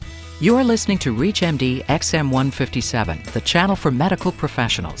You're listening to ReachMD XM157, the channel for medical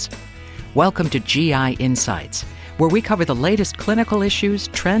professionals. Welcome to GI Insights, where we cover the latest clinical issues,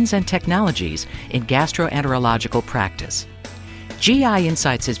 trends, and technologies in gastroenterological practice. GI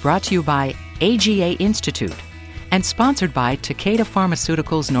Insights is brought to you by AGA Institute and sponsored by Takeda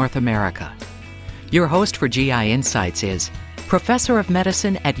Pharmaceuticals North America. Your host for GI Insights is Professor of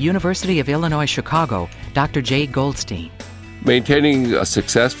Medicine at University of Illinois Chicago, Dr. Jay Goldstein. Maintaining a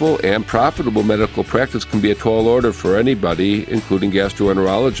successful and profitable medical practice can be a tall order for anybody, including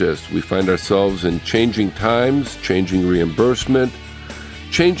gastroenterologists. We find ourselves in changing times, changing reimbursement,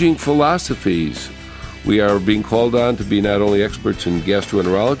 changing philosophies. We are being called on to be not only experts in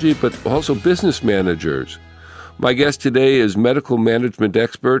gastroenterology, but also business managers. My guest today is medical management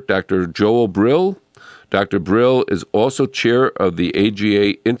expert Dr. Joel Brill. Dr. Brill is also chair of the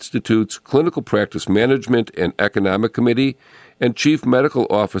AGA Institute's Clinical Practice Management and Economic Committee and chief medical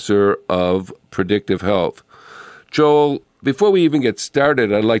officer of Predictive Health. Joel, before we even get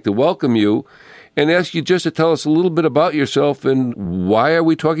started, I'd like to welcome you and ask you just to tell us a little bit about yourself and why are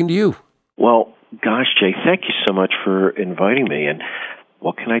we talking to you? Well, gosh, Jay, thank you so much for inviting me. And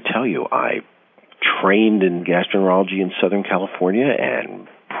what can I tell you? I trained in gastroenterology in Southern California and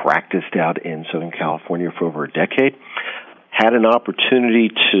practiced out in Southern California for over a decade. Had an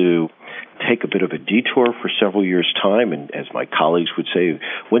opportunity to take a bit of a detour for several years' time, and as my colleagues would say,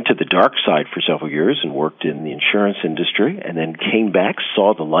 went to the dark side for several years and worked in the insurance industry, and then came back,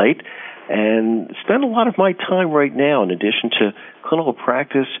 saw the light, and spend a lot of my time right now, in addition to clinical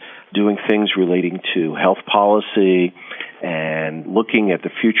practice, doing things relating to health policy and looking at the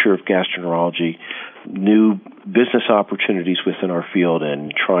future of gastroenterology, new business opportunities within our field,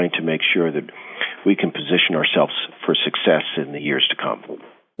 and trying to make sure that we can position ourselves for success in the years to come.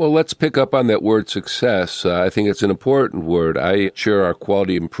 Well, let's pick up on that word success. I think it's an important word. I chair our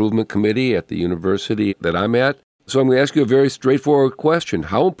Quality Improvement Committee at the university that I'm at. So I'm going to ask you a very straightforward question.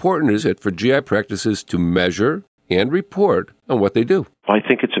 How important is it for GI practices to measure and report on what they do? I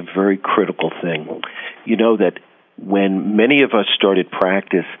think it's a very critical thing. You know that when many of us started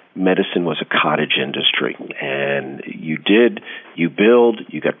practice, medicine was a cottage industry. And you billed,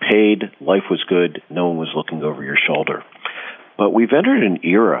 you got paid, life was good, no one was looking over your shoulder. But we've entered an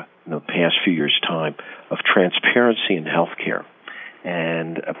era in the past few years' time of transparency in healthcare.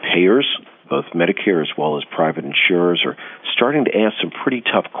 And payers, both Medicare as well as private insurers, are starting to ask some pretty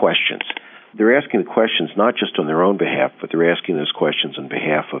tough questions. They're asking the questions not just on their own behalf, but they're asking those questions on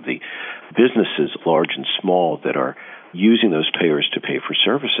behalf of the businesses, large and small, that are using those payers to pay for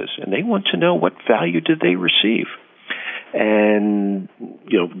services. And they want to know, what value did they receive? And,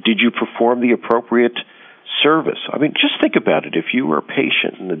 did you perform the appropriate service? I mean, just think about it. If you were a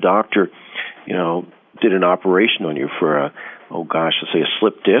patient and the doctor, did an operation on you for let's say a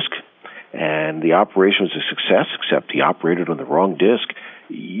slip disc, and the operation was a success, except he operated on the wrong disc,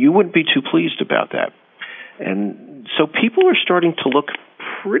 you wouldn't be too pleased about that. And so people are starting to look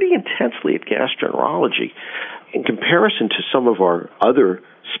pretty intensely at gastroenterology. In comparison to some of our other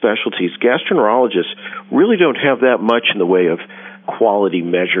specialties, gastroenterologists really don't have that much in the way of quality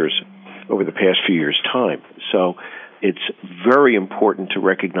measures over the past few years' time. So it's very important to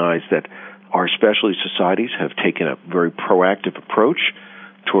recognize that our specialty societies have taken a very proactive approach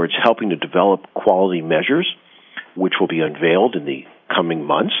towards helping to develop quality measures, which will be unveiled in the coming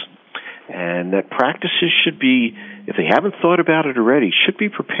months, and that practices should be, if they haven't thought about it already, should be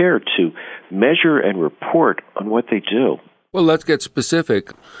prepared to measure and report on what they do. Well, let's get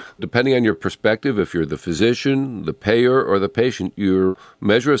specific. Depending on your perspective, if you're the physician, the payer, or the patient, your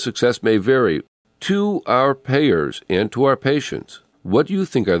measure of success may vary. To our payers and to our patients, what do you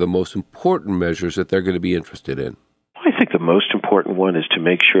think are the most important measures that they're going to be interested in? I think the most important one is to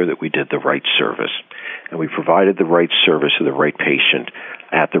make sure that we did the right service and we provided the right service to the right patient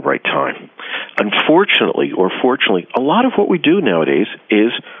at the right time. Unfortunately, or fortunately, a lot of what we do nowadays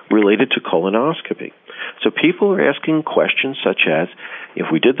is related to colonoscopy. So people are asking questions such as, if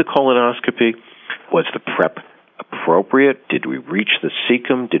we did the colonoscopy, was the prep appropriate? Did we reach the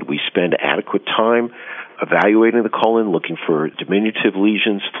cecum? Did we spend adequate time evaluating the colon, looking for diminutive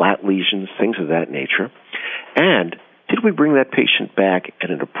lesions, flat lesions, things of that nature? And did we bring that patient back at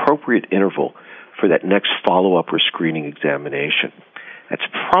an appropriate interval for that next follow-up or screening examination? That's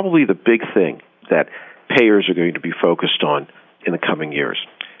probably the big thing that payers are going to be focused on in the coming years.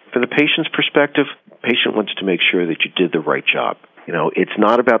 From the patient's perspective, the patient wants to make sure that you did the right job. It's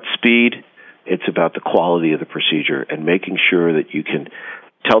not about speed, it's about the quality of the procedure and making sure that you can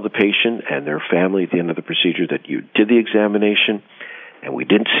tell the patient and their family at the end of the procedure that you did the examination and we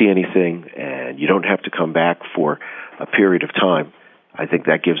didn't see anything, and you don't have to come back for a period of time I think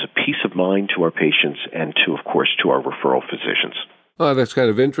that gives a peace of mind to our patients and to, of course, to our referral physicians. Oh, that's kind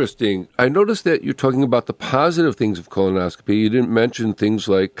of interesting. I noticed that you're talking about the positive things of colonoscopy. You didn't mention things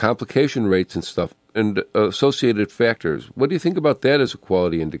like complication rates and stuff and associated factors. What do you think about that as a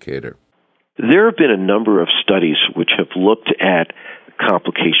quality indicator? There have been a number of studies which have looked at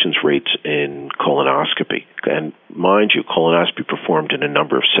complications rates in colonoscopy. And mind you, colonoscopy performed in a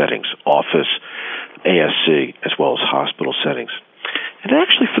number of settings, office, ASC, as well as hospital settings. And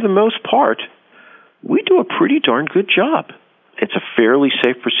actually, for the most part, we do a pretty darn good job. It's a fairly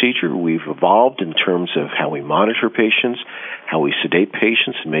safe procedure. We've evolved in terms of how we monitor patients, how we sedate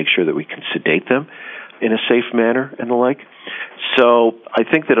patients, and make sure that we can sedate them in a safe manner and the like. So I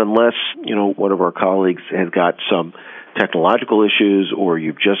think that unless, one of our colleagues has got some technological issues or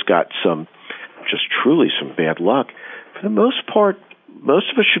you've just got truly some bad luck, for the most part, most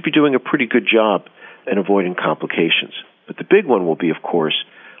of us should be doing a pretty good job in avoiding complications. But the big one will be, of course,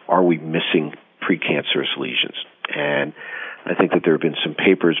 are we missing precancerous lesions? And I think that there have been some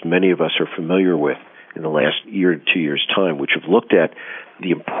papers many of us are familiar with in the last year to 2 years' time, which have looked at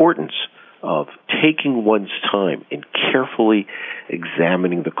the importance of taking one's time and carefully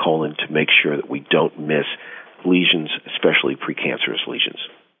examining the colon to make sure that we don't miss lesions, especially precancerous lesions.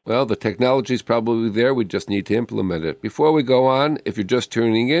 Well, the technology is probably there. We just need to implement it. Before we go on, if you're just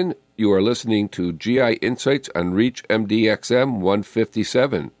tuning in, you are listening to GI Insights on ReachMD XM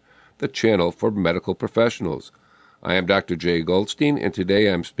 157, the channel for medical professionals. I am Dr. Jay Goldstein, and today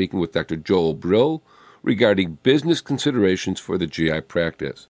I'm speaking with Dr. Joel Brill regarding business considerations for the GI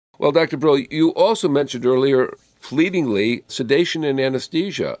practice. Well, Dr. Brill, you also mentioned earlier, fleetingly, sedation and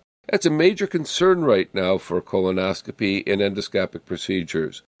anesthesia. That's a major concern right now for colonoscopy and endoscopic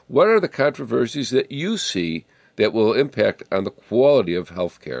procedures. What are the controversies that you see that will impact on the quality of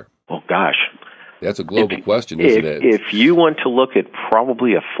healthcare? Well, gosh. That's a global question, isn't it? If you want to look at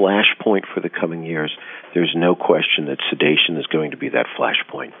probably a flashpoint for the coming years, there's no question that sedation is going to be that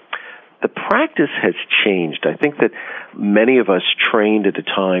flashpoint. The practice has changed. I think that many of us trained at a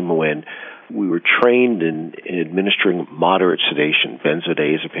time when we were trained in administering moderate sedation,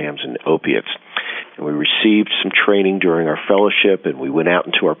 benzodiazepams and opiates. And we received some training during our fellowship, and we went out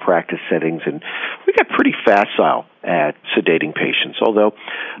into our practice settings, and we got pretty facile at sedating patients, although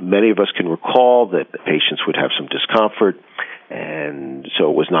many of us can recall that the patients would have some discomfort, and so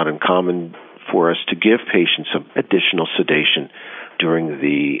it was not uncommon for us to give patients some additional sedation during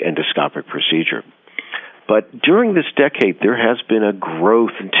the endoscopic procedure. But during this decade, there has been a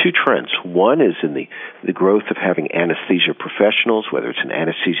growth in two trends. One is in the growth of having anesthesia professionals, whether it's an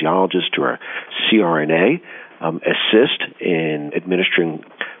anesthesiologist or a CRNA, assist in administering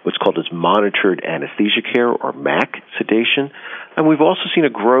what's called as monitored anesthesia care or MAC sedation. And we've also seen a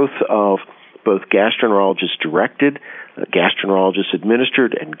growth of both gastroenterologist-directed,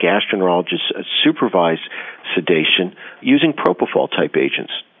 gastroenterologist-administered, and gastroenterologist-supervised sedation using propofol-type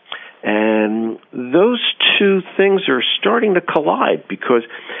agents. And those two things are starting to collide because,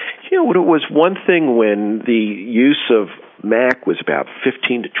 it was one thing when the use of MAC was about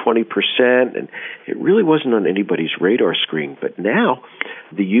 15 to 20%, and it really wasn't on anybody's radar screen. But now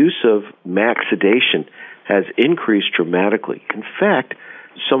the use of MAC sedation has increased dramatically. In fact,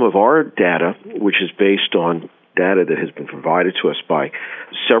 some of our data, which is based on data that has been provided to us by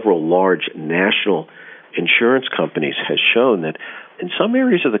several large national insurance companies, has shown that in some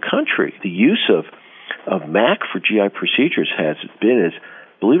areas of the country, the use of MAC for GI procedures has been,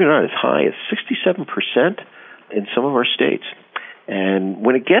 believe it or not, as high as 67% in some of our states. And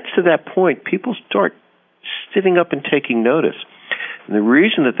when it gets to that point, people start sitting up and taking notice. And the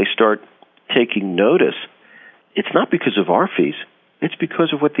reason that they start taking notice, it's not because of our fees. It's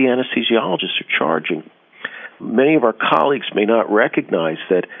because of what the anesthesiologists are charging. Many of our colleagues may not recognize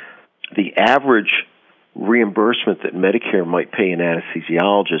that the average reimbursement that Medicare might pay an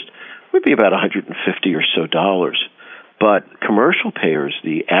anesthesiologist would be about $150 or so. But commercial payers,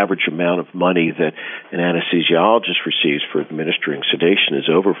 the average amount of money that an anesthesiologist receives for administering sedation is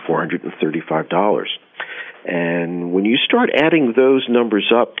over $435. And when you start adding those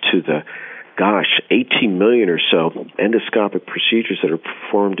numbers up to the 18 million or so endoscopic procedures that are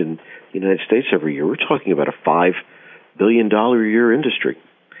performed in the United States every year, we're talking about a $5 billion a year industry.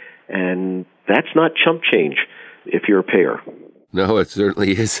 And that's not chump change if you're a payer. No, it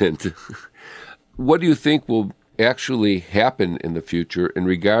certainly isn't. What do you think will actually happen in the future in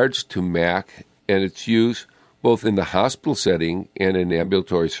regards to MAC and its use both in the hospital setting and in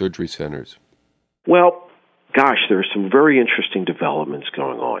ambulatory surgery centers? Well, there are some very interesting developments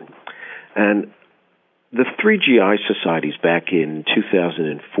going on. And the three GI societies back in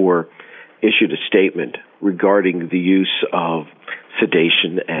 2004 issued a statement regarding the use of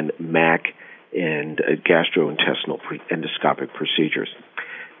sedation and MAC and gastrointestinal endoscopic procedures.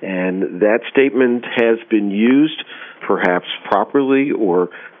 And that statement has been used perhaps properly or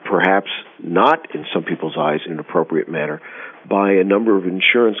perhaps not, in some people's eyes, in an appropriate manner by a number of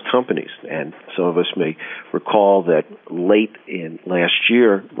insurance companies. And some of us may recall that late in last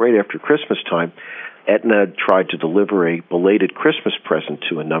year, right after Christmas time, Aetna tried to deliver a belated Christmas present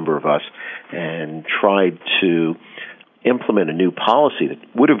to a number of us and tried to implement a new policy that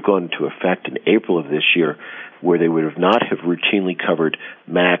would have gone into effect in April of this year, where they would have not have routinely covered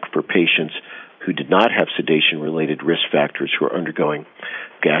MAC for patients who did not have sedation-related risk factors who are undergoing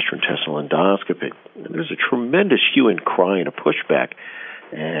gastrointestinal endoscopy. And there's a tremendous hue and cry and a pushback.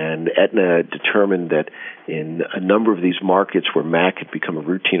 And Aetna determined that in a number of these markets where MAC had become a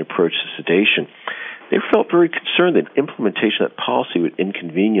routine approach to sedation, they felt very concerned that implementation of that policy would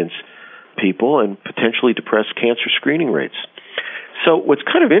inconvenience people and potentially depress cancer screening rates. So what's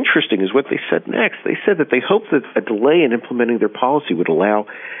kind of interesting is what they said next. They said that they hoped that a delay in implementing their policy would allow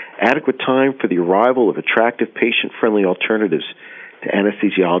adequate time for the arrival of attractive patient-friendly alternatives to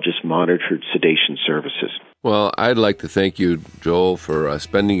anesthesiologist-monitored sedation services. Well, I'd like to thank you, Joel, for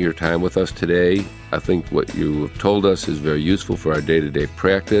spending your time with us today. I think what you have told us is very useful for our day-to-day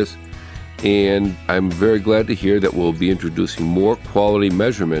practice. And I'm very glad to hear that we'll be introducing more quality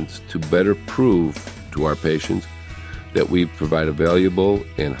measurements to better prove to our patients that we provide a valuable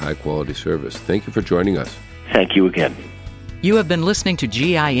and high-quality service. Thank you for joining us. Thank you again. You have been listening to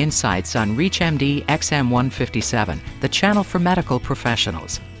GI Insights on ReachMD XM157, the channel for medical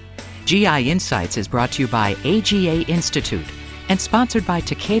professionals. GI Insights is brought to you by AGA Institute and sponsored by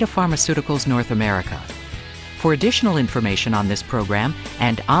Takeda Pharmaceuticals North America. For additional information on this program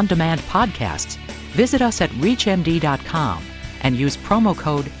and on-demand podcasts, visit us at reachmd.com and use promo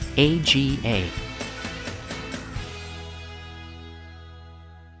code AGA.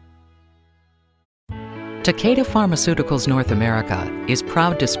 Takeda Pharmaceuticals North America is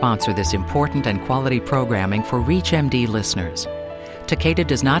proud to sponsor this important and quality programming for ReachMD listeners. Takeda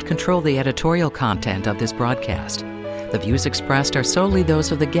does not control the editorial content of this broadcast. The views expressed are solely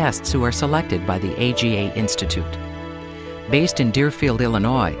those of the guests who are selected by the AGA Institute. Based in Deerfield,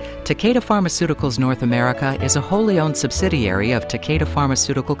 Illinois, Takeda Pharmaceuticals North America is a wholly owned subsidiary of Takeda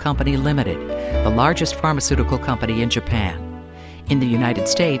Pharmaceutical Company Limited, the largest pharmaceutical company in Japan. In the United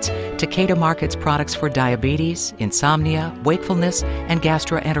States, Takeda markets products for diabetes, insomnia, wakefulness, and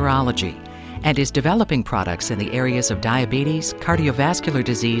gastroenterology, and is developing products in the areas of diabetes, cardiovascular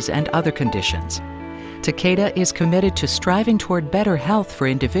disease, and other conditions. Takeda is committed to striving toward better health for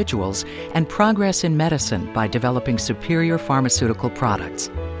individuals and progress in medicine by developing superior pharmaceutical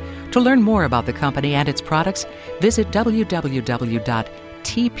products. To learn more about the company and its products, visit www.tpna.com.